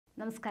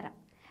നമസ്കാരം.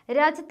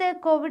 രാജ്യത്ത്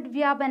കോവിഡ്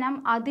വ്യാപനം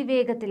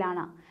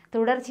അതിവേഗത്തിലാണ്.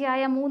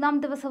 തുടർച്ചയായ മൂന്നാം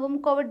ദിവസവും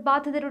കോവിഡ്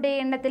ബാധിതരുടെ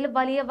എണ്ണത്തിൽ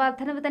വലിയ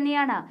വർധനവ്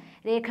തന്നെയാണ്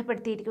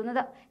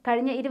രേഖപ്പെടുത്തിയിരിക്കുന്നത്.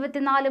 കഴിഞ്ഞ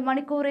 24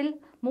 മണിക്കൂറിൽ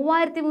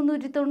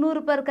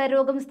 3390 പേർക്ക്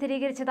രോഗം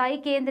സ്ഥിരീകരിച്ചതായി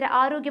കേന്ദ്ര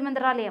ആരോഗ്യ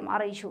മന്ത്രാലയം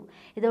അറിയിച്ചു.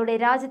 ഇതോടെ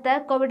രാജ്യത്ത്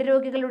കോവിഡ്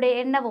രോഗികളുടെ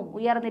എണ്ണവും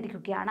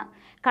ഉയർന്നിരിക്കുകയാണ്.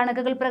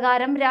 കണക്കുകൾ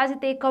പ്രകാരം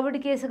രാജ്യത്തെ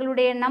കോവിഡ്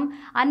കേസുകളുടെ എണ്ണം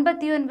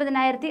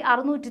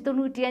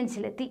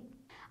 59,695-ലെത്തി.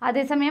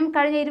 അതേസമയം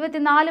കഴിഞ്ഞ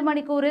 24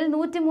 മണിക്കൂറിൽ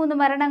 103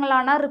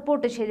 മരണങ്ങളാണ്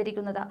റിപ്പോർട്ട്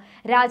ചെയ്തിരിക്കുന്നത്.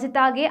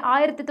 രാജ്യത്താകെ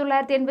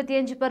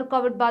 1985 പേർ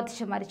കോവിഡ്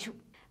ബാധിച്ച് മരിച്ചു.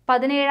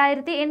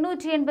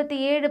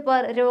 17,887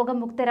 പേർ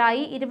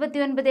രോഗമുക്തരായി.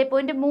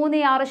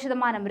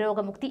 29.36%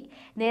 രോഗമുക്തി.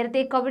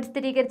 നേരത്തെ കോവിഡ്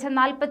സ്ഥിരീകരിച്ച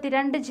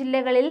 42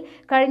 ജില്ലകളിൽ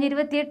കഴിഞ്ഞ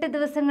 28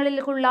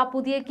 ദിവസങ്ങളിലുള്ള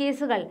പുതിയ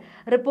കേസുകൾ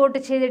റിപ്പോർട്ട്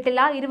ചെയ്തിട്ടില്ല.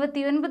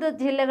 29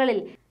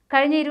 ജില്ലകളിൽ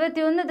കഴിഞ്ഞ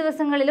 21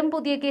 ദിവസങ്ങളിലും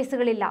പുതിയ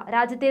കേസുകളില്ല.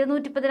 രാജ്യത്തെ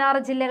 216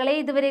 ജില്ലകളെ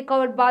ഇതുവരെ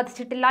കോവിഡ്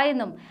ബാധിച്ചിട്ടില്ല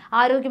എന്നും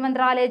ആരോഗ്യ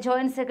മന്ത്രാലയ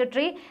ജോയിന്റ്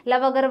സെക്രട്ടറി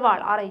ലവ് അഗർവാൾ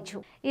അറിയിച്ചു.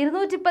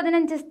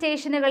 215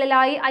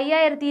 സ്റ്റേഷനുകളിലായി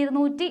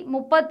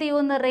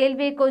 5231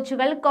 റെയിൽവേ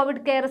കോച്ചുകൾ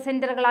കോവിഡ് കെയർ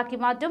സെന്ററുകളാക്കി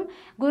മാറ്റും.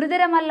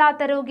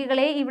 ഗുരുതരമല്ലാത്ത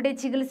രോഗികളെ ഇവിടെ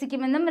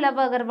ചികിത്സിക്കുമെന്നും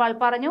ലവ് അഗർവാൾ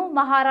പറഞ്ഞു.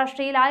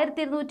 മഹാരാഷ്ട്രയിൽ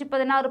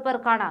 1216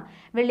 പേർക്കാണ്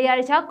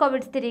വെള്ളിയാഴ്ച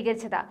കോവിഡ്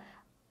സ്ഥിരീകരിച്ചത്.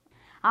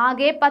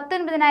 ആകെ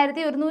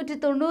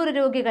 19,190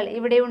 രോഗികൾ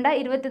ഇവിടെയുണ്ട്.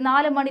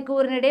 24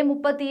 മണിക്കൂറിനിടെ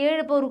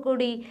 37 പേർ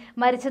കൂടി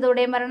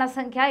മരിച്ചതോടെ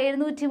മരണസംഖ്യ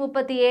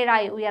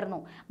 737 ഉയർന്നു.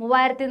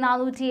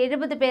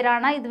 3470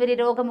 പേരാണ് ഇതുവരെ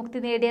രോഗമുക്തി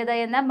നേടിയത്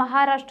എന്ന്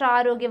മഹാരാഷ്ട്ര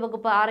ആരോഗ്യ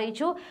വകുപ്പ്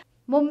അറിയിച്ചു.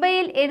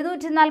 മുംബൈയിൽ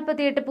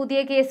 748 പുതിയ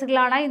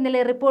കേസുകളാണ്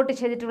ഇന്നലെ റിപ്പോർട്ട്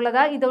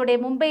ചെയ്തിട്ടുള്ളത്. ഇതോടെ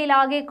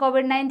മുംബൈയിലാകെ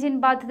കോവിഡ്-19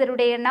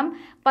 ബാധിതരുടെ എണ്ണം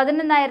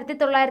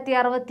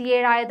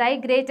 11,967 ആയതായി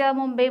ഗ്രേറ്റർ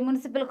മുംബൈ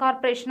മുനിസിപ്പൽ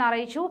കോർപ്പറേഷൻ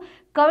അറിയിച്ചു.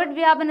 കോവിഡ്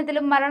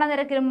വ്യാപനത്തിലും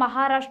മരണനിരക്കിലും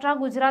മഹാരാഷ്ട്ര,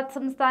 ഗുജറാത്ത്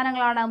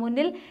സംസ്ഥാനങ്ങളാണ്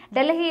മുന്നിൽ.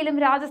 ഡൽഹിയിലും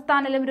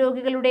രാജസ്ഥാനിലും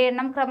രോഗികളുടെ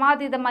എണ്ണം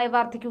ക്രമാതീതമായി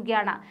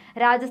വർദ്ധിക്കുകയാണ്.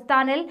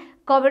 രാജസ്ഥാനിൽ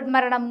കോവിഡ്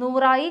മരണം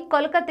 100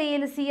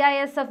 കൊൽക്കത്തയിൽ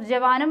CISF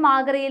ജവാനും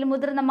ആഗ്രയിൽ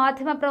മുതിർന്ന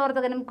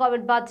മാധ്യമപ്രവർത്തകനും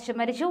കോവിഡ് ബാധിച്ച്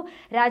മരിച്ചു.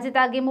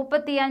 രാജ്യത്താകെ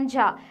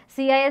 35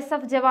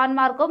 CISF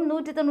ജവാന്മാർക്കും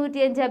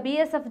 195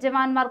 BSF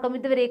ജവാന്മാർക്കും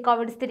ഇതുവരെ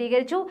കോവിഡ്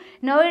സ്ഥിരീകരിച്ചു.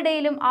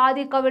 നോയിഡയിലും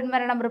ആദ്യ കോവിഡ്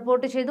മരണം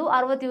റിപ്പോർട്ട് ചെയ്തു.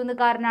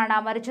 61കാരനാണ്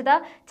മരിച്ചത്.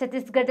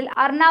 ഛത്തീസ്ഗഡിൽ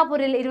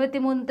അർണാപൂരിൽ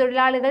 23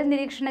 തൊഴിലാളികൾ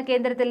നിരീക്ഷണ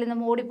കേന്ദ്രത്തിൽ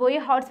നിന്നും ഓടിപ്പോയി.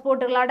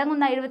 ഹോട്ട്സ്പോട്ടുകൾ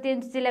അടങ്ങുന്ന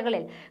 75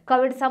 ജില്ലകളിൽ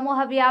കോവിഡ് സമൂഹ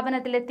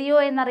വ്യാപനത്തിലെത്തിയോ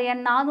എന്നറിയാൻ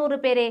 400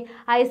 പേരെ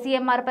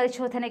ICMR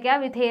പരിശോധനയ്ക്ക്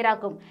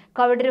വിധേയരാക്കും.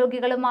 കോവിഡ്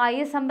രോഗികളുമായി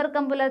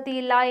സമ്പർക്കം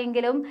പുലർത്തിയില്ല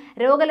എങ്കിലും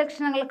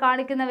രോഗലക്ഷണങ്ങൾ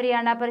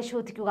കാണിക്കുന്നവരെയാണ്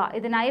പരിശോധിക്കുക.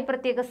 ഇതിനായി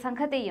പ്രത്യേക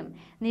സംഘത്തെയും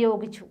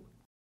നിയോഗിച്ചു.